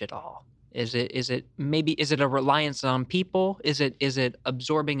manage it all? Is it a reliance on people? Is it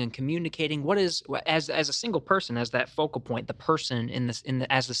absorbing and communicating? What is, as a single person, as that focal point, the person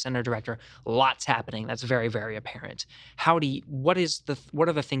as the center director, lots happening. That's very, very apparent. What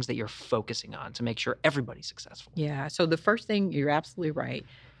are the things that you're focusing on to make sure everybody's successful? Yeah. So the first thing, you're absolutely right,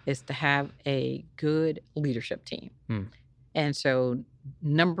 is to have a good leadership team. And so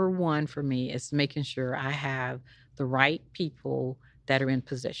number one for me is making sure I have the right people that are in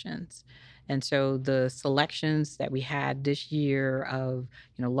positions. And so the selections that we had this year of,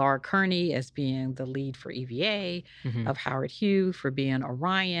 Laura Kearney as being the lead for EVA, of Howard Hugh for being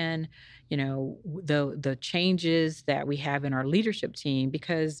Orion, the changes that we have in our leadership team,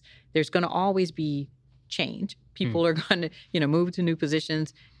 because there's going to always be change. People are going to, move to new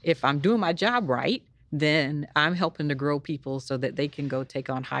positions. If I'm doing my job right, then I'm helping to grow people so that they can go take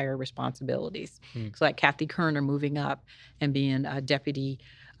on higher responsibilities. So like Kathy Kerner moving up and being a deputy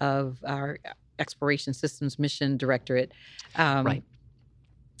of our Exploration Systems Mission Directorate. And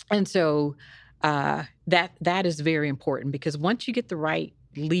so that is very important, because once you get the right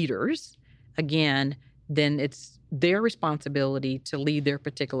leaders, again, then it's their responsibility to lead their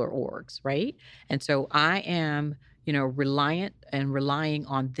particular orgs, right? And so I am reliant and relying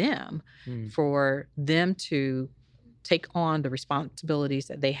on them for them to take on the responsibilities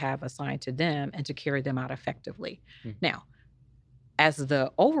that they have assigned to them and to carry them out effectively. Now, as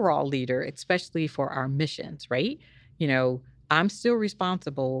the overall leader, especially for our missions, right? I'm still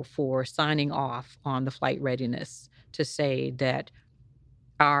responsible for signing off on the flight readiness to say that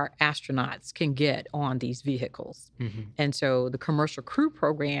our astronauts can get on these vehicles. And so the commercial crew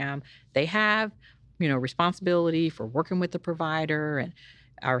program, they have responsibility for working with the provider, and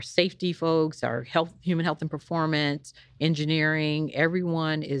our safety folks, our human health and performance, engineering,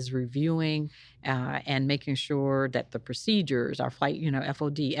 everyone is reviewing and making sure that the procedures, our flight,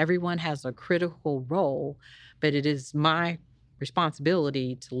 FOD, everyone has a critical role, but it is my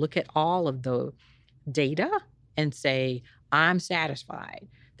responsibility to look at all of the data and say, I'm satisfied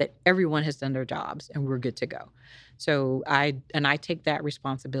that everyone has done their jobs and we're good to go. So I take that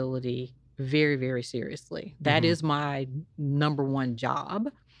responsibility very, very seriously. That is my number one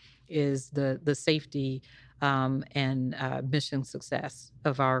job, is the safety and mission success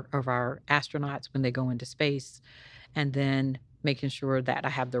of our astronauts when they go into space, and then making sure that I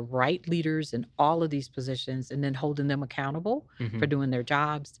have the right leaders in all of these positions, and then holding them accountable for doing their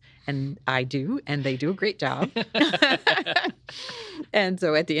jobs. And I do, and they do a great job. And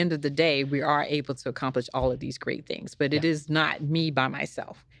so at the end of the day, we are able to accomplish all of these great things. But it is not me by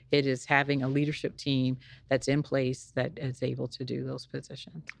myself. It is having a leadership team that's in place that is able to do those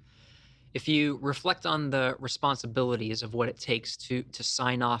positions. If you reflect on the responsibilities of what it takes to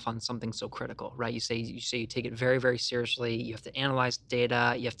sign off on something so critical, right? You say you take it very, very seriously. You have to analyze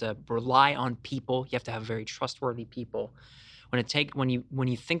data. You have to rely on people. You have to have very trustworthy people. When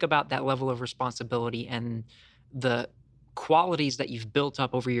you think about that level of responsibility and the qualities that you've built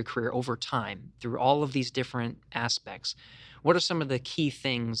up over your career over time through all of these different aspects, what are some of the key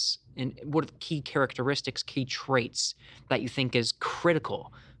things and what are the key characteristics, key traits that you think is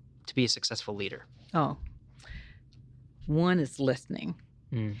critical to be a successful leader? One is listening,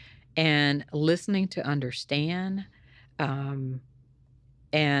 and listening to understand, and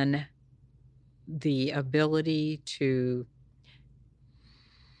the ability to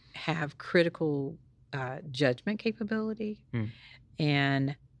have critical judgment capability.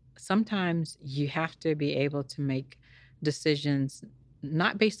 And sometimes you have to be able to make decisions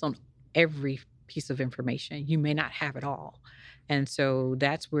not based on every piece of information. You may not have it all. And so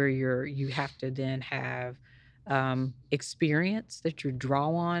that's where you have to then have experience that you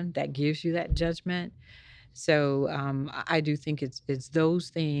draw on that gives you that judgment. So I do think it's those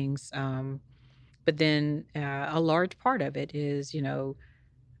things. But then a large part of it is,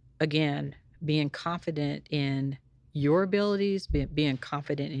 again, being confident in your abilities, being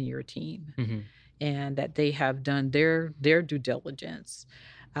confident in your team, and that they have done their due diligence.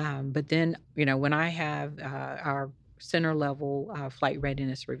 But then, when I have our center level flight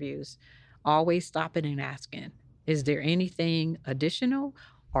readiness reviews, always stopping and asking, is there anything additional?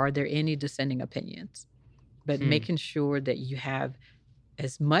 Are there any dissenting opinions? But making sure that you have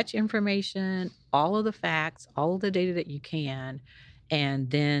as much information, all of the facts, all of the data that you can, and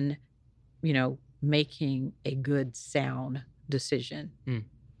then, making a good, sound decision.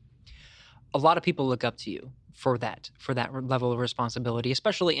 A lot of people look up to you for that level of responsibility,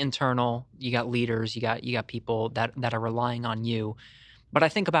 especially internal. You got leaders, you got people that are relying on you. But I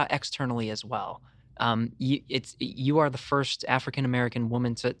think about externally as well. You are the first African American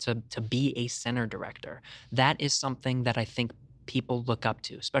woman to be a center director. That is something that I think people look up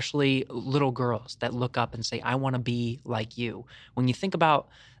to, especially little girls that look up and say, I want to be like you. When you think about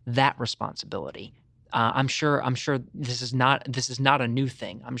that responsibility, I'm sure this is not a new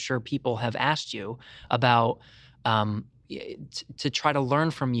thing. I'm sure people have asked you about to try to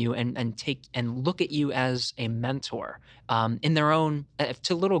learn from you and take and look at you as a mentor in their own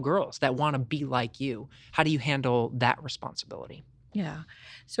to little girls that want to be like you. How do you handle that responsibility? Yeah.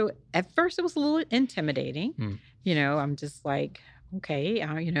 So at first it was a little intimidating. I'm just like, okay,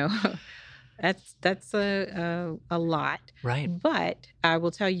 that's a lot. Right. But I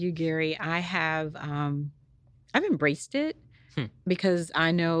will tell you, Gary, I've embraced it because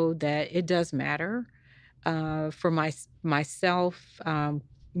I know that it does matter for myself.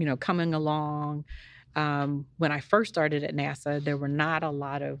 Coming along. When I first started at NASA, there were not a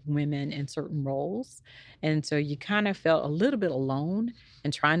lot of women in certain roles. And so you kind of felt a little bit alone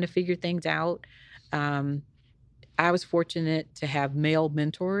in trying to figure things out. I was fortunate to have male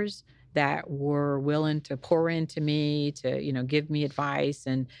mentors that were willing to pour into me, to, give me advice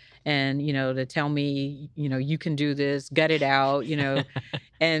and, to tell me, you can do this, gut it out,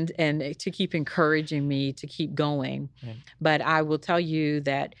 and to keep encouraging me to keep going. Right. But I will tell you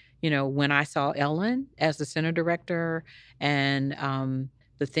that, when I saw Ellen as the center director and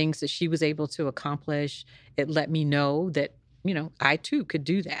the things that she was able to accomplish, it let me know that, I too could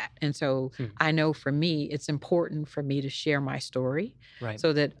do that. And so I know for me, it's important for me to share my story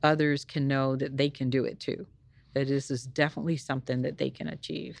so that others can know that they can do it too, that this is definitely something that they can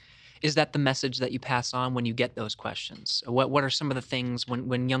achieve. Is that the message that you pass on when you get those questions? What are some of the things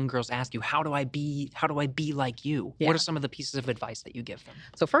when young girls ask you, how do I be like you? Yeah. What are some of the pieces of advice that you give them?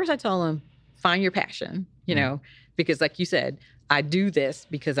 So first I tell them, find your passion, because like you said, I do this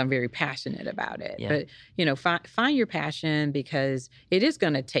because I'm very passionate about it. Yeah. But, find your passion because it is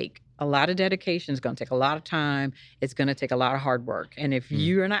going to take a lot of dedication. It's going to take a lot of time. It's going to take a lot of hard work. And if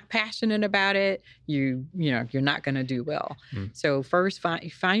you're not passionate about it, you're not going to do well. So first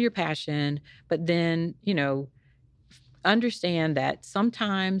find your passion, but then, understand that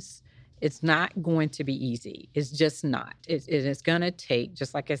sometimes it's not going to be easy. It's just not. It's going to take,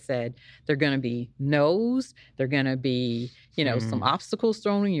 just like I said, there are going to be no's. There are going to be, some obstacles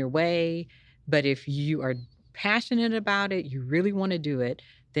thrown in your way. But if you are passionate about it, you really want to do it,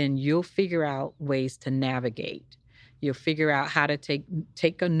 then you'll figure out ways to navigate. You'll figure out how to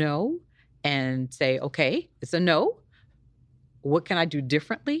take a no and say, okay, it's a no. What can I do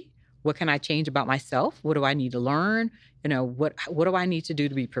differently? What can I change about myself? What do I need to learn? What do I need to do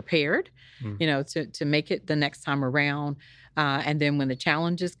to be prepared, to make it the next time around? And then when the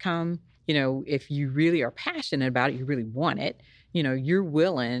challenges come, if you really are passionate about it, you really want it, you're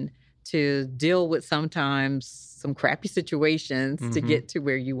willing to deal with sometimes some crappy situations to get to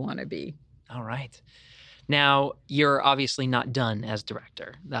where you want to be. All right. Now, you're obviously not done as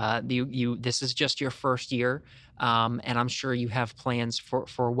director. This is just your first year, and I'm sure you have plans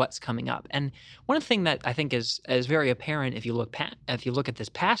for what's coming up. And one thing that I think is very apparent if you look at this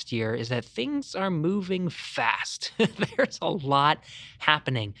past year is that things are moving fast. There's a lot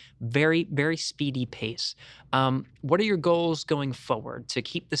happening, very, very speedy pace. What are your goals going forward to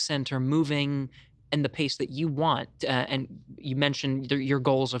keep the center moving in the pace that you want? And you mentioned your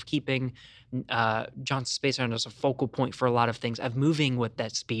goals of keeping Johnson Space Center as a focal point for a lot of things, of moving with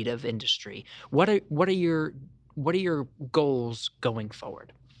that speed of industry. What are your goals going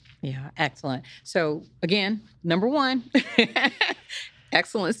forward? Yeah, excellent. So again, number one,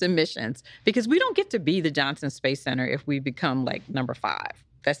 excellence in missions, because we don't get to be the Johnson Space Center if we become like number 5.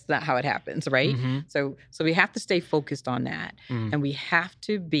 That's not how it happens, right? So we have to stay focused on that, and we have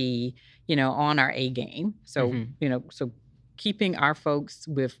to be, on our A game. So so keeping our folks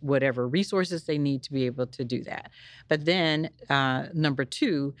with whatever resources they need to be able to do that. But then number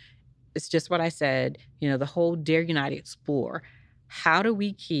 2, it's just what I said. The whole Dare United Explore. how do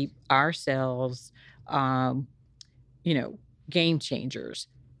we keep ourselves, game changers?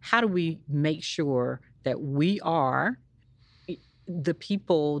 How do we make sure that we are the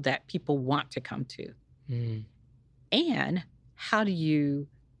people that people want to come to? Mm. And how do you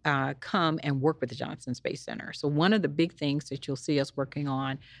come and work with the Johnson Space Center? So one of the big things that you'll see us working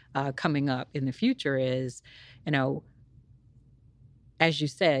on coming up in the future is, as you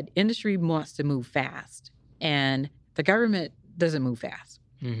said, industry wants to move fast, and the government doesn't move fast.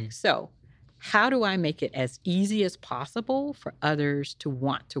 Mm-hmm. So how do I make it as easy as possible for others to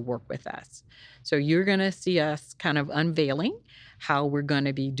want to work with us? So you're going to see us kind of unveiling how we're going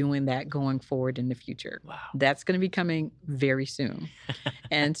to be doing that going forward in the future. Wow. That's going to be coming very soon.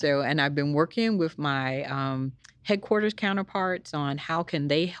 And I've been working with my headquarters counterparts on how can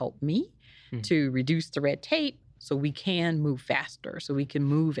they help me to reduce the red tape so we can move faster, so we can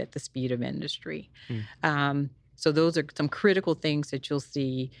move at the speed of industry. So those are some critical things that you'll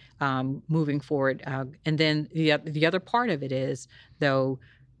see moving forward. And then the other part of it is, though,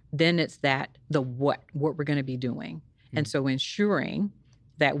 then it's the what we're going to be doing. And so ensuring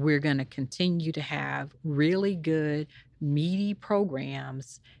that we're going to continue to have really good, meaty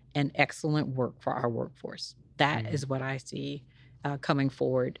programs and excellent work for our workforce. That is what I see coming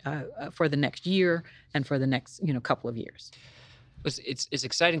forward for the next year and for the next couple of years. It's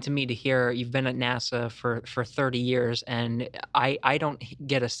exciting to me to hear you've been at NASA for 30 years, and I don't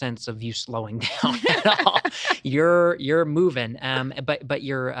get a sense of you slowing down at all. You're moving, but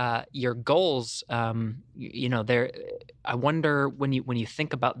your goals, they're. I wonder when you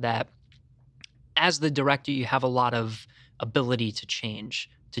think about that, as the director, you have a lot of ability to change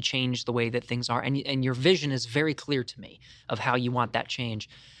the way that things are, and your vision is very clear to me of how you want that change.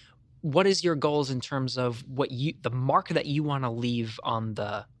 What is your goals in terms of the mark that you want to leave on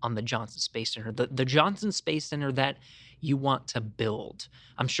the Johnson Space Center, the Johnson Space Center that you want to build?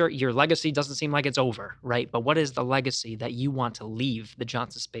 I'm sure your legacy doesn't seem like it's over, right? But what is the legacy that you want to leave the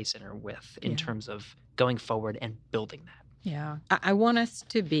Johnson Space Center with in terms of going forward and building that? Yeah, I want us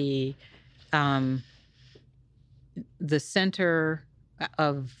to be the center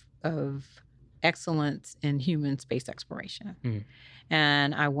of excellence in human space exploration.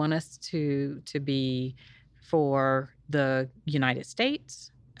 And I want us to be for the United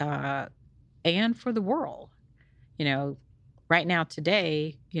States and for the world. Right now,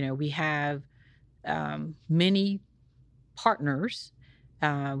 today, we have many partners.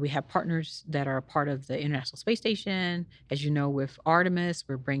 We have partners that are a part of the International Space Station. As you know, with Artemis,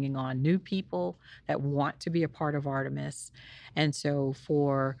 we're bringing on new people that want to be a part of Artemis. And so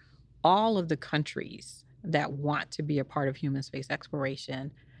for all of the countries that want to be a part of human space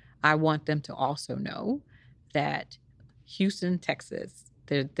exploration, I want them to also know that Houston, Texas,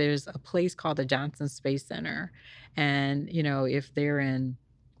 there's a place called the Johnson Space Center. And, if they're in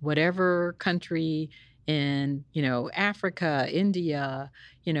whatever country in, Africa, India,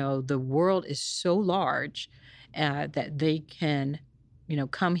 the world is so large that they can,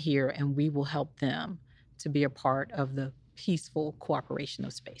 come here and we will help them to be a part of the peaceful cooperation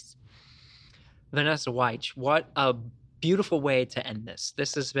of space. Vanessa Wyche, what a beautiful way to end this.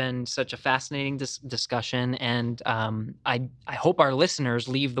 This has been such a fascinating discussion, and I hope our listeners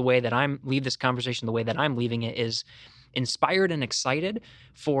leave this conversation the way that I'm leaving it, is inspired and excited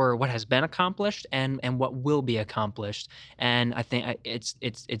for what has been accomplished and what will be accomplished. And I think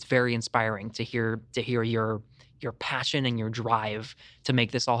it's very inspiring to hear your passion and your drive to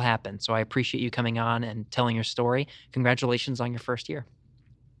make this all happen. So I appreciate you coming on and telling your story. Congratulations on your first year.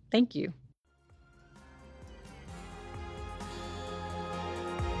 Thank you.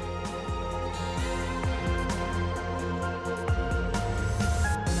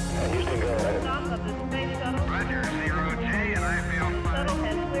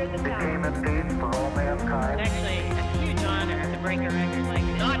 Actually, a huge honor to break a record like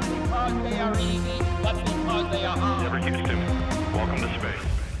this. Not because they are easy, but because they are hard. Never Houston, welcome to space.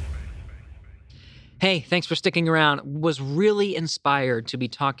 Hey, thanks for sticking around. Was really inspired to be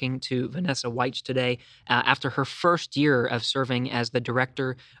talking to Vanessa Wyche today after her first year of serving as the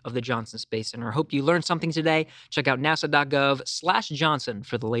director of the Johnson Space Center. I hope you learned something today. Check out nasa.gov/Johnson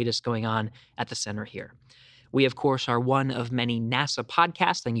for the latest going on at the center here. We, of course, are one of many NASA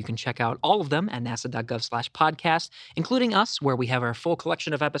podcasts, and you can check out all of them at nasa.gov/podcast, including us, where we have our full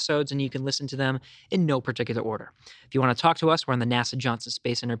collection of episodes, and you can listen to them in no particular order. If you want to talk to us, we're on the NASA Johnson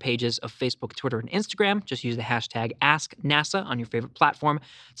Space Center pages of Facebook, Twitter, and Instagram. Just use the hashtag AskNASA on your favorite platform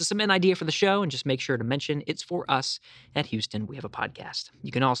to submit an idea for the show, and just make sure to mention it's for us at Houston. We have a podcast.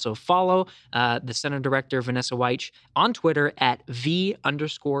 You can also follow the Center Director, Vanessa Wyche, on Twitter at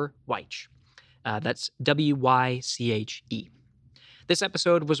 @V_Wyche. That's WYCHE. This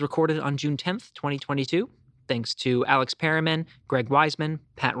episode was recorded on June 10th, 2022. Thanks to Alex Perriman, Greg Wiseman,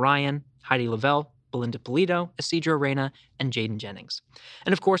 Pat Ryan, Heidi Lavelle, Belinda Polito, Isidro Reyna, and Jaden Jennings.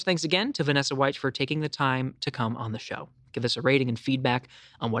 And of course, thanks again to Vanessa Wyche for taking the time to come on the show. Give us a rating and feedback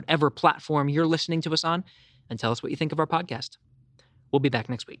on whatever platform you're listening to us on, and tell us what you think of our podcast. We'll be back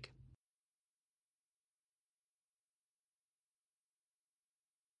next week.